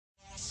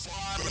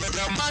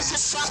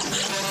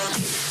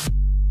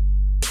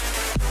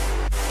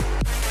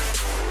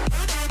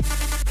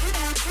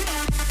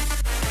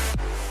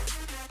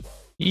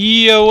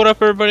Yo, what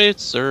up everybody,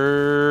 it's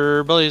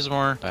Sir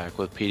Blazemore, back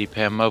with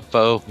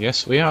PetayPanMoFo.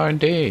 Yes, we are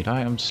indeed.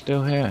 I am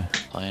still here.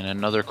 Playing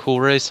another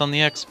cool race on the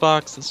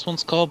Xbox. This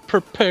one's called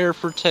Prepare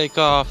for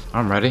Takeoff.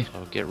 I'm ready.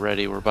 So get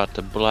ready, we're about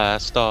to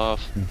blast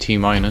off.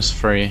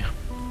 T-3.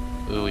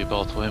 Ooh, we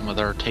both win with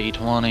our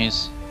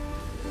T20s.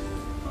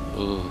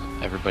 Ooh,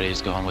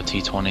 everybody's going with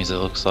T20s it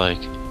looks like.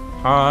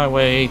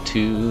 Highway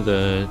to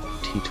the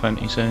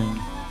T20 zone.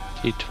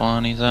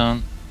 T20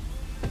 zone.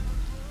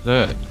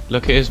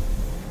 Look at his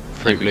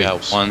Fruit We got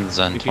Loops. one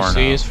Zentorno. Did you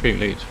see his Fruit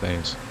Loops,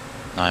 please?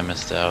 No, I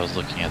missed it, I was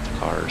looking at the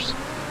cars.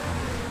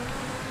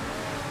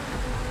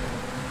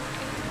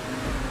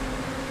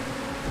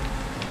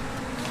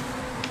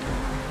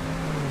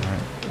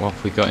 Right, what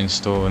have we got in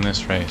store in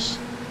this race?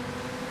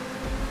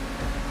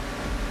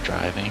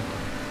 Driving.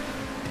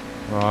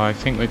 Well, I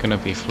think we're going to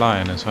be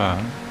flying as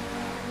well.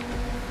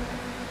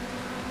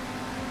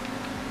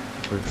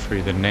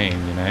 Through the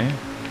name, you know?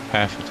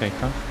 Prepare for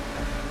takeoff.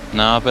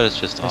 No, but it's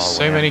just There's all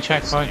so many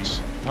checkpoints.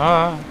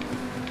 Ah!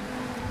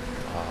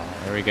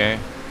 There we go.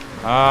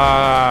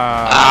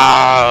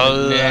 Ah!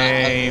 Oh, The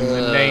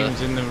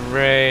name's in the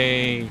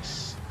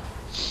race.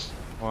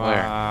 Wow,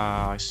 Where?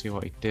 I see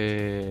what he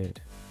did.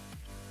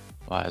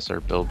 Why is there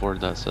a billboard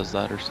that says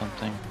that or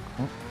something?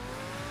 Oh,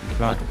 you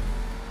blind.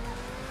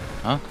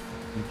 Huh?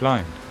 You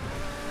blind.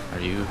 Are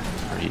you?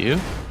 Are you?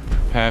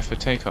 Prepare for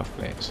takeoff,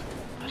 please.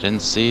 I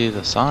didn't see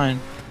the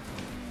sign.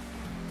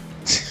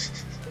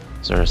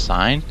 Is there a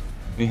sign?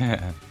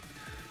 Yeah.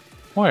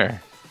 Where?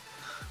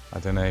 I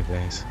don't know,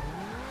 Blaze.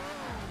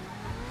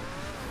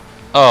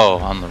 Oh,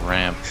 on the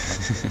ramp.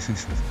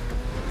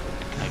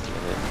 I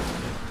get it.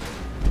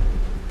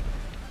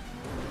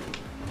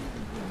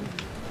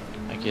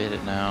 I get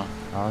it now.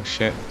 Oh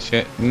shit,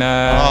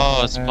 no.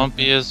 Oh, it's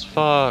bumpy as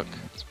fuck.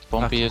 It's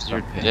bumpy That's as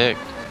your bumpy. dick.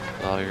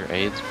 With all your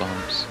AIDS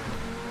bumps.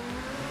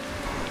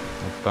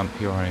 I'll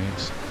bump your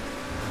AIDS.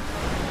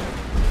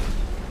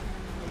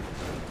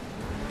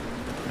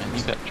 Man,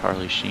 you got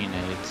Charlie Sheen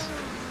AIDS.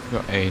 You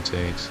got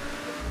AIDS.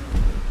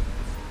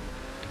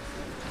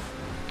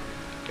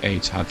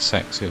 AIDS had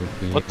sex, it would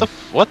be.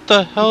 What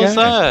the hell is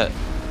Yeah. that?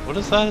 What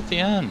is that at the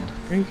end?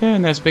 Where you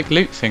going? There's a big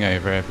loot thing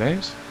over here,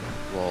 Blaze.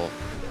 Well,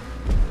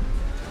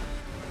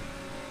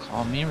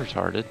 call me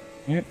retarded.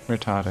 Yep,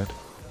 retarded.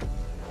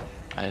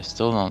 I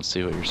still don't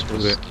see what you're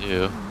supposed to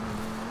do.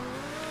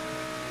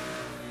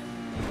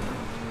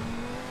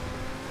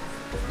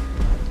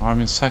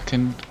 I'm in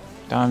second.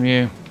 Damn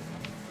you.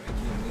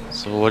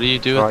 So what do you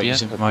do at the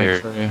end of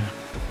here? Go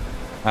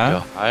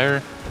Huh?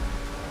 higher?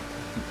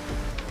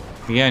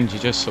 At the end, you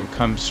just sort of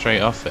come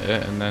straight off at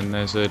it, and then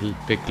there's a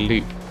big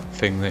loop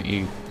thing that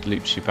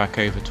loops you back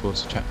over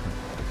towards the checkpoint.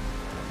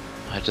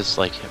 I just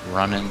like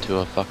run into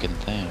a fucking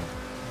thing.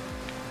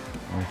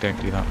 Oh, don't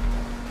do that.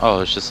 Oh,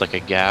 it's just like a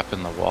gap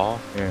in the wall?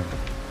 Yeah.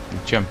 You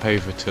jump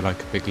over to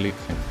like a big loop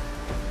thing.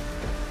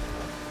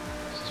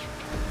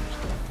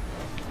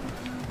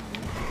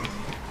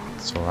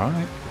 It's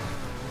alright.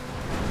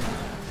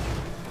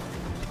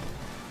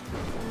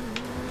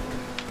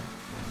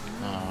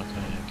 Oh,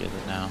 okay, I get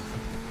it now.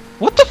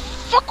 What the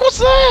fuck was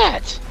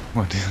that?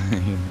 What do you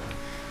mean?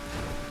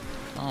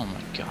 Oh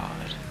my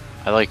god.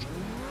 I like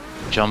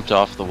jumped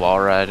off the wall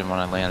ride, and when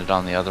I landed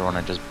on the other one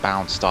I just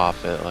bounced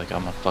off it like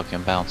I'm a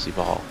fucking bouncy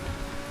ball.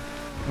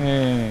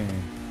 Hey.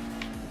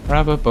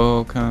 Rubber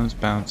ball comes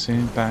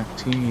bouncing back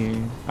to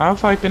you. How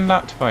have I been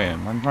lapped by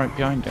him? I'm right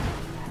behind him.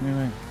 No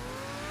way.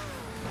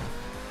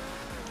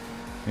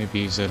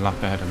 Maybe he's a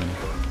lap ahead of me.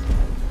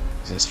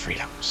 There's 3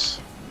 laps.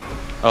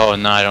 Oh,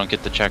 no, I don't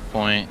get the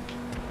checkpoint.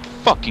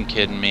 Fucking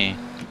kidding me.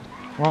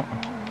 What?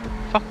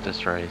 Fuck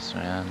this race,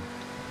 man.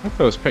 I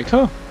thought it was pretty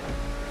cool.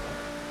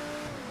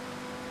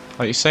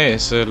 Like you say,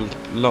 it's a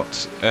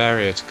lot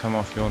area to come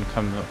off. You want to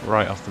come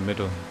right off the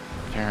middle.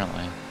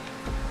 Apparently.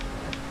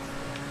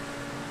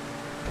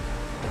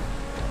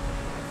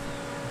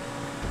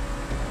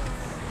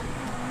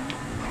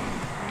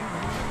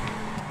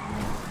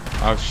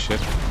 Oh shit.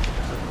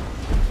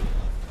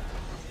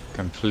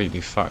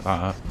 Completely fucked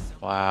that up.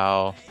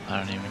 Wow. I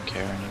don't even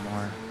care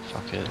anymore.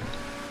 Fuck it.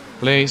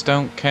 Please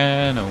don't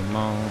care no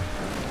more.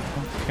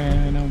 Don't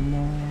care no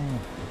more.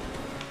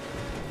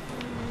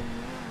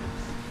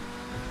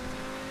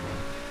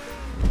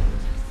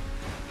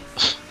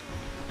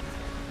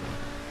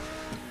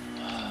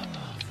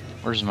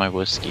 Where's my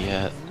whiskey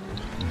at?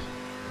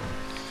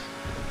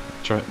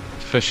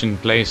 Pushing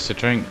Blaze to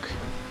drink.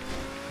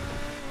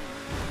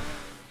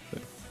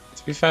 But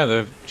to be fair,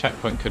 the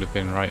checkpoint could have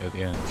been right at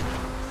the end.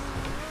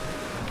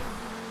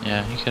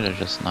 Yeah, he could have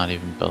just not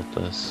even built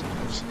this.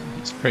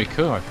 It's pretty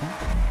cool, I think.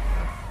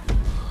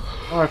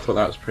 Oh, I thought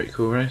that was a pretty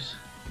cool race.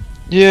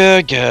 Yeah,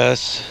 I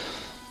guess.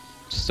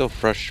 Still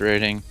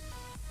frustrating.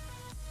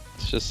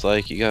 It's just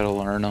like you gotta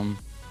learn them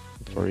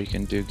before you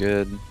can do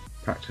good.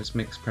 Practice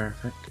makes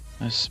perfect.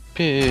 I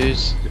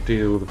suppose. To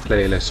do all the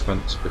playlists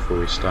once before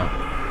we start.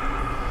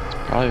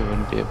 Probably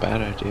wouldn't be a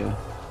bad idea.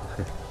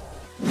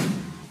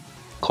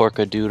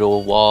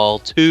 Corkadoodle Wall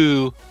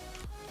 2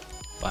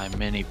 by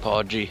Mini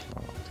Podgy.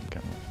 Oh, I think I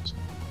was.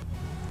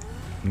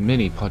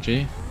 Mini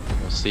Podgy.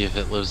 We'll see if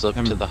it lives up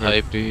to the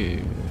hype.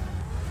 Lives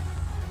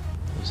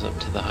up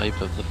to the hype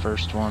of the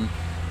first one.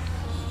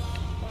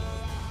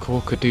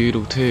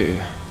 Corkadoodle 2.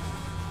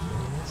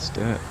 Let's do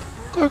it.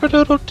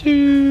 Corkadoodle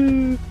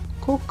 2!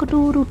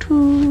 Corkadoodle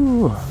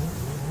 2!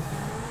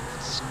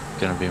 It's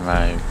gonna be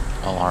my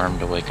alarm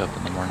to wake up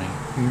in the morning.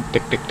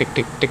 Dick, dick, dick,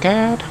 dick,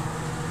 dickhead.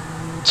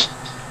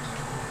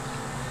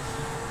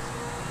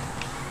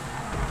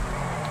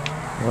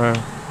 Whoa.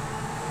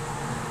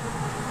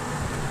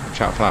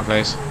 Watch out for that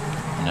place.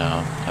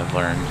 No, I've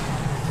learned.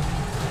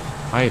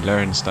 I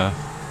learn stuff.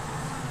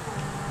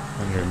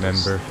 And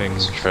remember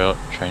things.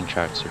 Train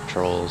tracks are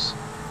trolls.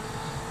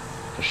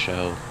 For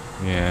show.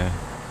 Yeah.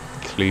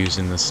 Clues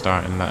in the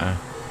starting letter.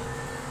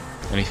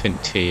 Anything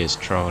T is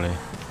trolly.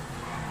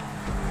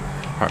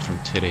 Apart from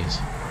titties.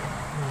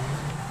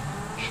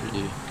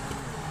 True.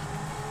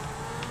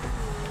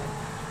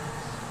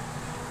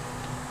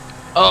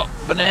 Oh,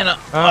 banana!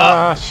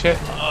 Ah, shit.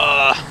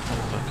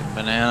 Fucking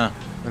banana.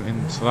 Went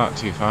into that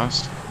too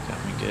fast.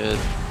 Got me good.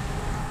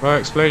 Well,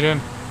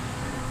 explosion.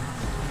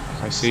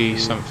 I see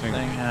something.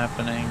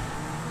 Happening.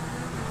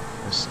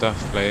 There's stuff,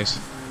 please.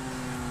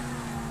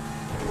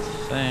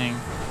 Thing.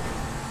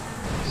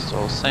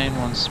 Still sane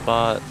one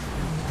spot.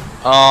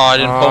 Oh, I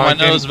didn't pull my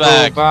nose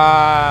back.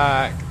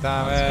 Damn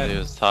That's what he it.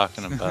 was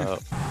talking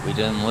about. We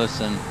didn't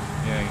listen.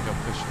 Yeah, you got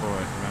to push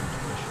forward. Remember to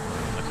push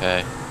forward.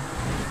 Okay.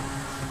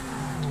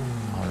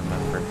 I'll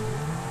remember.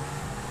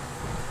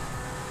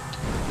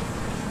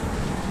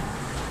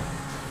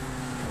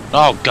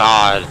 Oh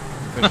God.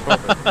 Push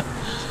forward.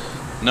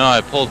 No,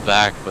 I pulled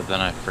back, but then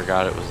I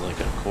forgot it was like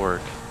a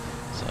cork,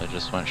 so I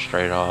just went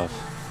straight off.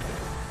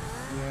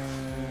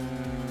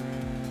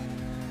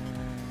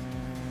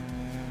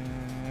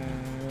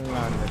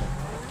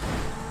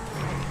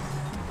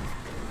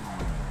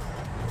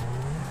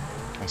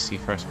 I see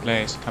first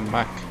place. Come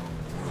back.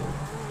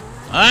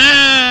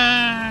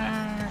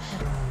 Ah!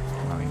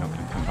 Well, you're not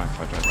going to come back if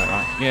I do it like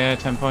that. Yeah,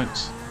 10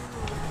 points.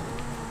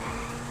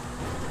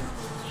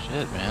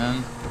 Shit,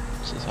 man.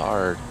 This is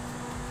hard.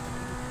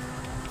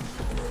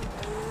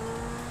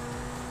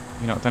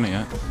 You've not done it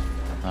yet.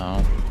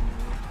 No.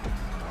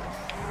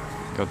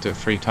 Got to do it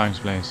 3 times,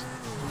 Blaze.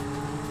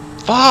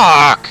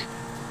 Fuck!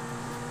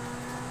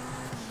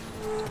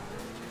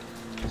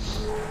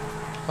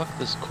 Fuck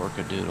this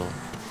Corkadoodle.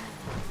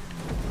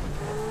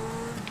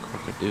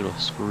 Corkadoodle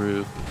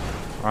screw.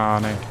 Oh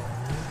no.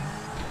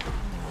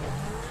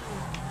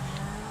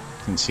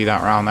 Didn't see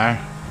that round there.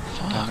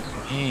 Fuck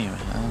me,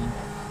 man.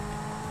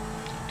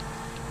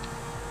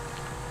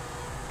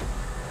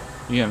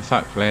 You getting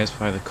fucked, Blaze,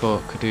 by the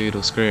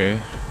Corkadoodle screw.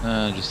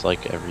 Just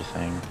like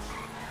everything.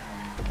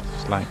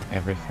 Just like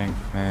everything,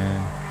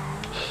 man.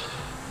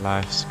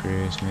 Life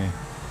screws me.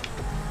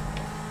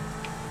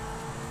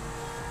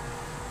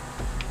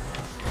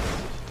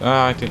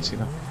 Ah, I didn't see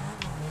that.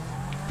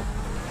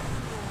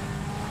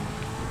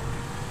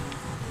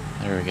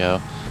 There we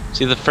go.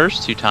 See, the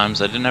first 2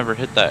 times I didn't ever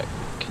hit that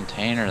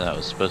container that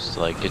was supposed to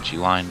like get you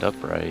lined up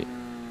right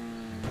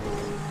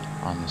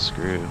on the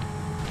screw.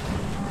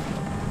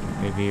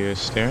 Maybe you were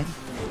steering?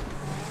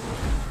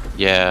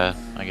 Yeah,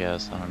 I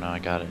guess. I don't know. I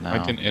got it now. I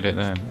didn't hit it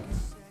then.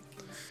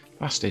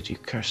 Bastard, you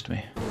cursed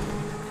me.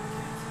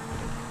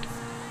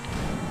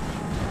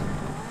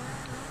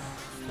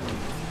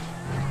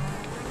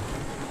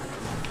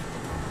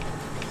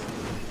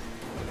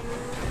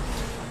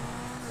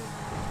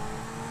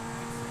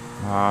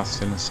 Ah,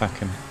 still a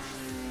second.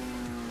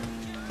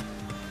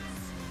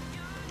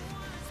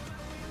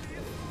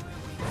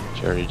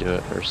 Did you already do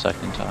it for a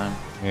second time?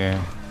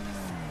 Yeah.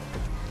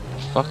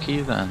 Fuck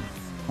you then.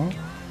 Oh? Do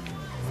you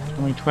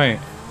want me to wait?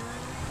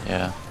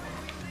 Yeah.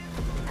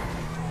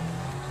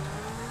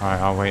 Alright,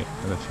 I'll wait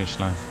at the finish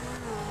line.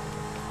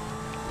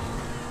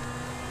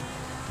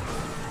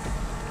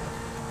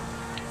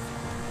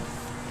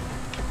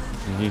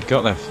 You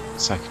got there for the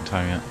second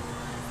time yet?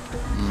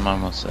 I'm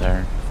almost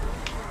there.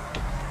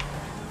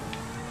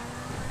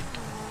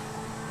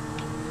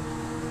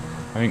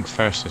 I think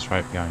first is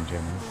right behind you.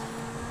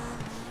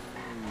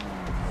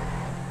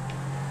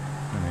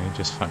 Oh no, you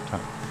just fucked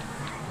up.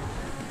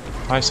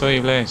 I saw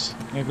you, Blaze.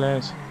 Hey,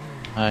 Blaze.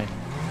 Hi.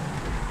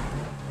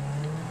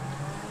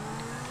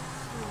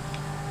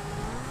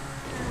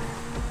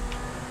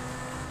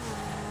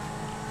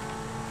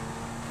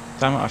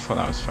 Damn it, I thought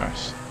that was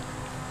first.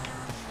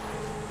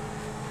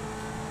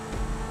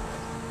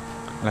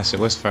 Unless it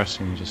was first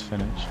and you just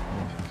finished.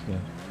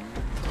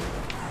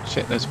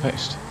 Shit, there's a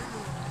post.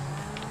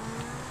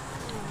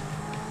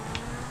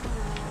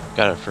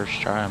 Got it first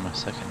try on my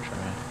second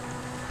try.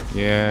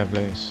 Yeah,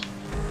 Blaze.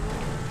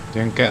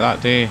 Didn't get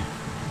that D.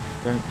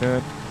 Don't do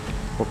it.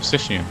 What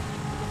position are you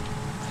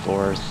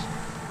in? 4th.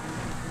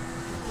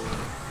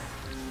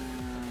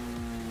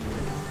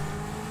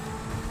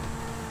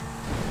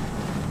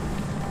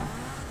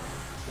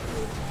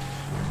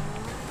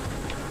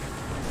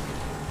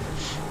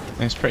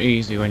 It's pretty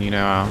easy when you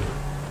know how.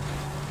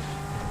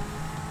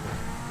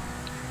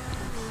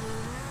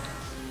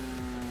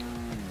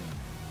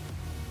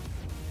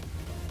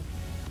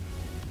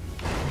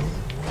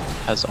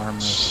 has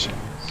armor. Shit.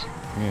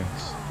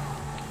 Yes.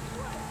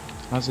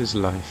 How's his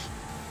life?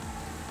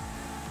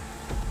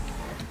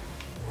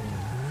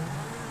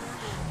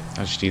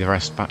 I'll just do the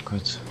rest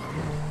backwards.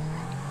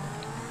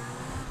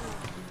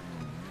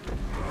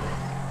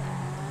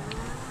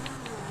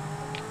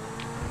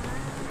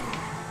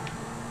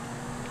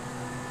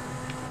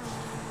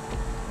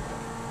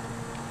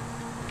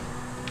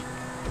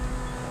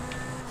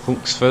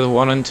 Hooks for the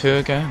 1 and 2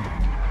 again.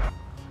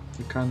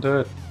 You can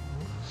do it.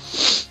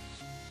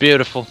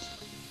 Beautiful.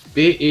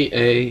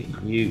 Beautiful.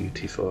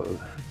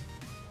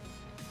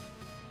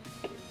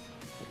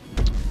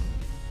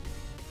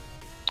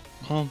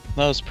 Well,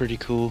 that was pretty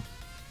cool.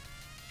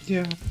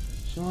 Yeah,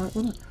 it's alright,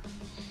 wasn't it?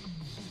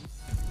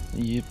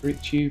 Yep.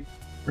 Reach you,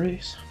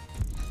 race.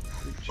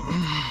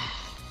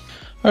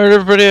 Alright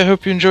everybody, I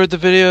hope you enjoyed the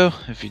video.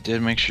 If you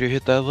did, make sure you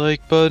hit that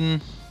like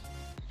button.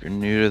 If you're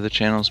new to the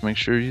channels, make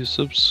sure you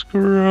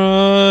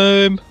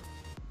subscribe.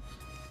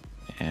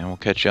 And we'll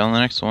catch you on the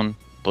next one.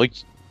 Bye.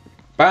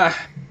 Bye.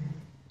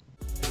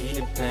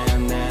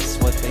 PetayPan, that's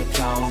what they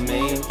call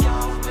me. I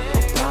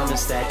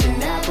promise that you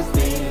never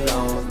be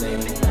lonely.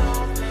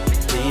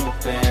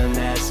 PetayPan,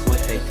 that's what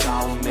they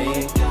call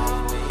me. I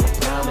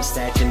promise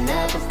that you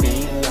never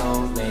be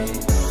lonely.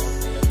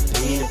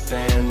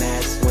 PetayPan,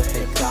 that's what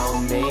they call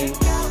me. I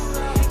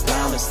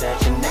promise that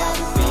you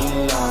never be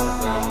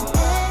lonely.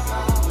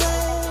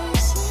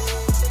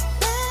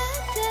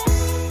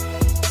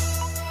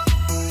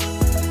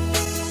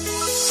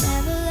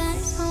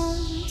 Neverland's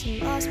home to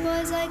lost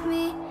boys like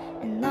me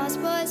and lost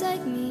boys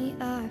like me.